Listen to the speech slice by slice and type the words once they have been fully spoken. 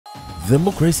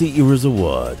Democracy Heroes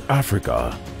Award,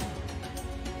 Africa.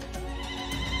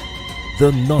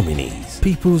 The nominees: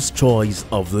 People's Choice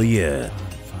of the Year,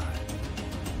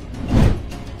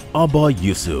 Abba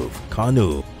Yusuf,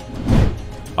 Kano;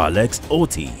 Alex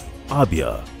Oti,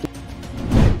 Abia;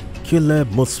 Caleb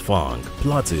Musfang,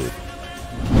 Plateau;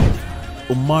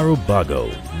 Umaru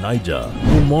Bago, Niger;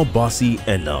 Umar Basi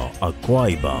Ena, Akwa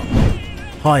Ibom;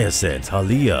 Hyacinth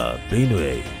Halia,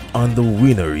 Benue. And the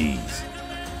winner is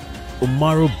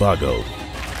Umaru Bago.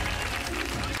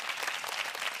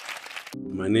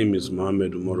 My name is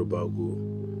Mohammed Umaru Bago.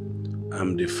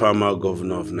 I'm the former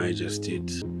governor of Niger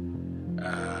State.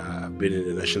 I've been in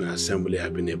the National Assembly.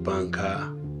 I've been a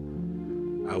banker.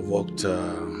 I've worked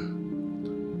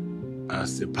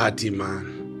as a party man,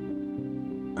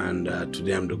 and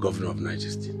today I'm the governor of Niger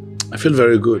State. I feel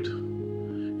very good.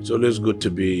 It's always good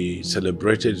to be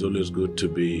celebrated. It's always good to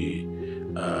be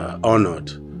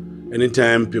honored.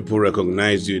 Anytime people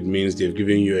recognize you, it means they've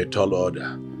given you a tall order.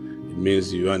 It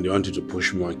means they want you to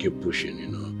push more and keep pushing, you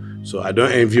know. So I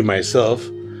don't envy myself,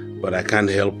 but I can't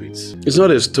help it. It's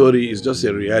not a story, it's just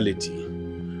a reality.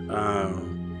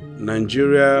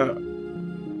 Nigeria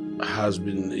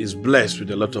is blessed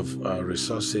with a lot of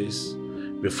resources.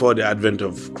 Before the advent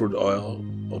of crude oil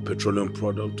or petroleum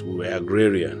product, we were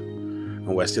agrarian,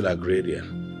 and we're still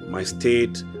agrarian. My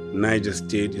state, Niger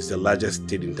State, is the largest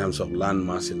state in terms of land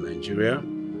mass in Nigeria.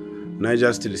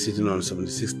 Niger State is sitting on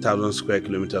 76,000 square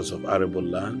kilometers of arable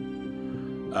land,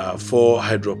 4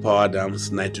 hydropower dams,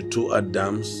 92 earth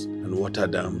dams and water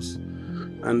dams.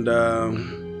 And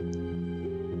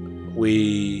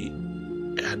we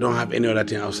don't have any other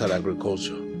thing outside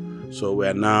agriculture. So we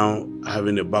are now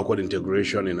having a backward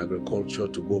integration in agriculture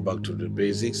to go back to the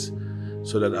basics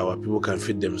so that our people can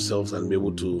feed themselves and be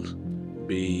able to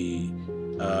be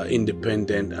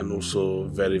independent and also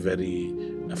very, very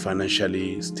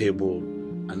financially stable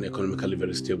and economically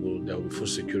very stable. There will be food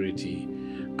security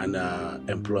and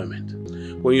employment.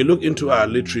 When you look into our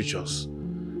literatures,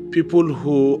 people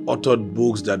who authored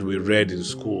books that we read in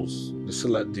schools,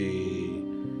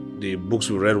 the books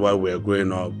we read while we were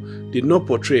growing up, did not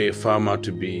portray a farmer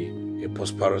to be a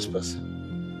prosperous person.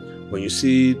 When you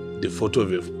see the photo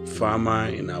of a farmer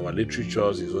in our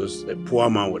literatures, it was a poor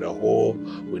man with a hoe,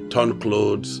 with torn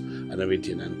clothes and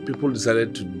everything. And people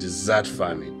decided to desert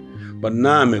farming. But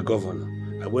now I'm a governor.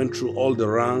 I went through all the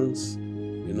ranks,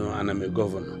 you know, and I'm a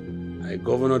governor. A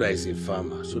governor that is a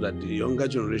farmer, so that the younger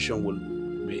generation will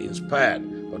be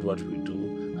inspired by what we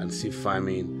do and see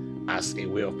farming as a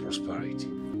way of prosperity.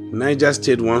 Niger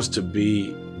State wants to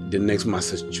be the next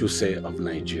Massachusetts of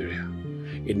Nigeria.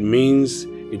 It means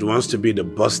it wants to be the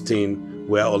Boston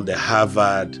where all the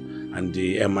Harvard and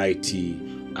the MIT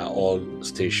are all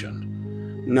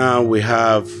stationed. Now we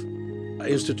have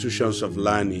institutions of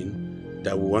learning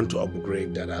that we want to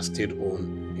upgrade that are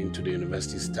state-owned into the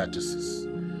university statuses.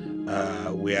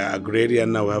 We are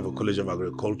agrarian now. We have a College of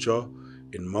Agriculture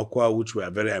in Mokwa, which we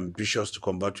are very ambitious to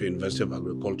convert to a University of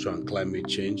Agriculture and Climate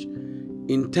Change,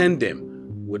 in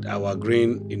tandem with our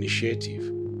green initiative.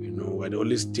 You know, we're the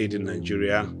only state in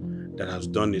Nigeria that has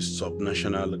done a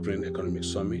subnational green economic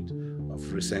summit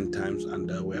of recent times,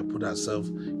 and we have put ourselves,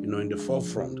 you know, in the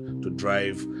forefront to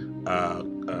drive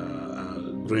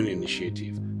green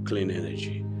initiative, clean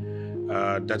energy.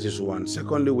 That is one.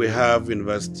 Secondly, we have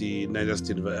Niger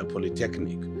State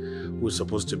Polytechnic, who is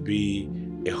supposed to be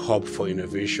a hub for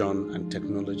innovation and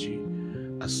technology.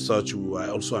 As such, we are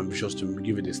also ambitious to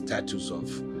give it the status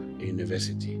of a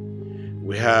university.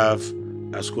 We have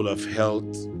a School of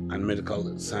Health and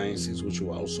Medical Sciences, which we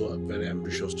are also very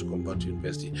ambitious to convert to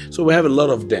university. So we have a lot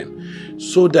of them,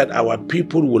 so that our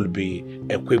people will be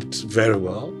equipped very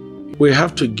well. We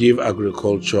have to give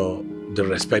agriculture the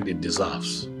respect it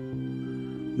deserves.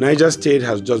 Niger State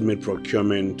has just made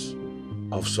procurement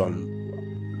of some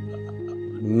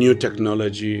new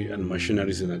technology and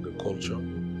machineries in agriculture.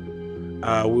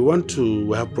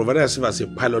 We have provided ourselves as a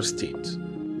pilot state.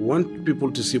 We want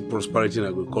people to see prosperity in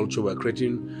agriculture. We're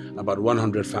creating about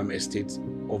 100 farm estates,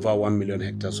 over 1 million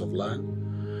hectares of land,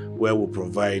 where we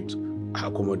provide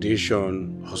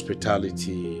accommodation,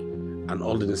 hospitality, and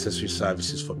all the necessary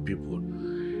services for people.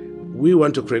 We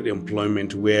want to create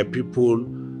employment where people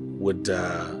would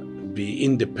be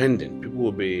independent, people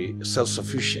will be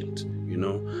self-sufficient, you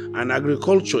know. And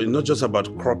agriculture is not just about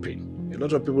cropping. A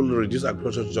lot of people reduce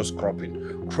agriculture to just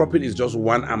cropping. Cropping is just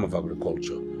one arm of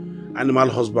agriculture. Animal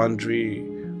husbandry,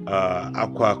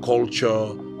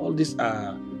 aquaculture, all these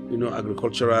are, you know,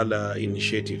 agricultural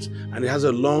initiatives. And it has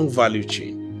a long value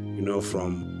chain, you know,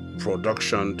 from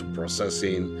production to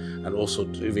processing and also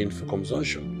to even for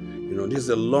consumption. You know, this is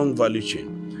a long value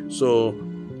chain. So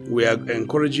we are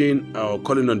encouraging or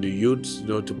calling on the youth,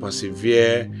 to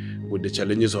persevere with the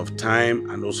challenges of time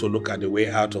and also look at the way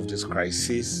out of this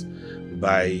crisis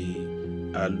by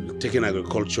taking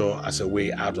agriculture as a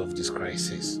way out of this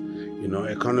crisis.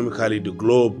 Economically, the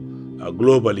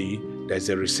globally, there's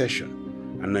a recession.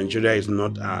 And Nigeria is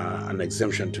not an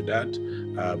exemption to that,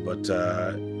 but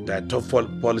there are tough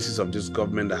policies of this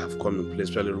government that have come in place,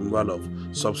 especially removal of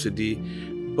subsidy.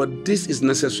 But this is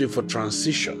necessary for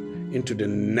transition into the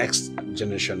next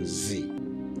generation Z.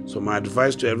 So my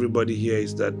advice to everybody here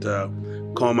is that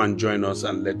come and join us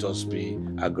and let us be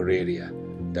agraria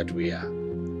that we are.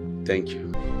 Thank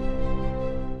you.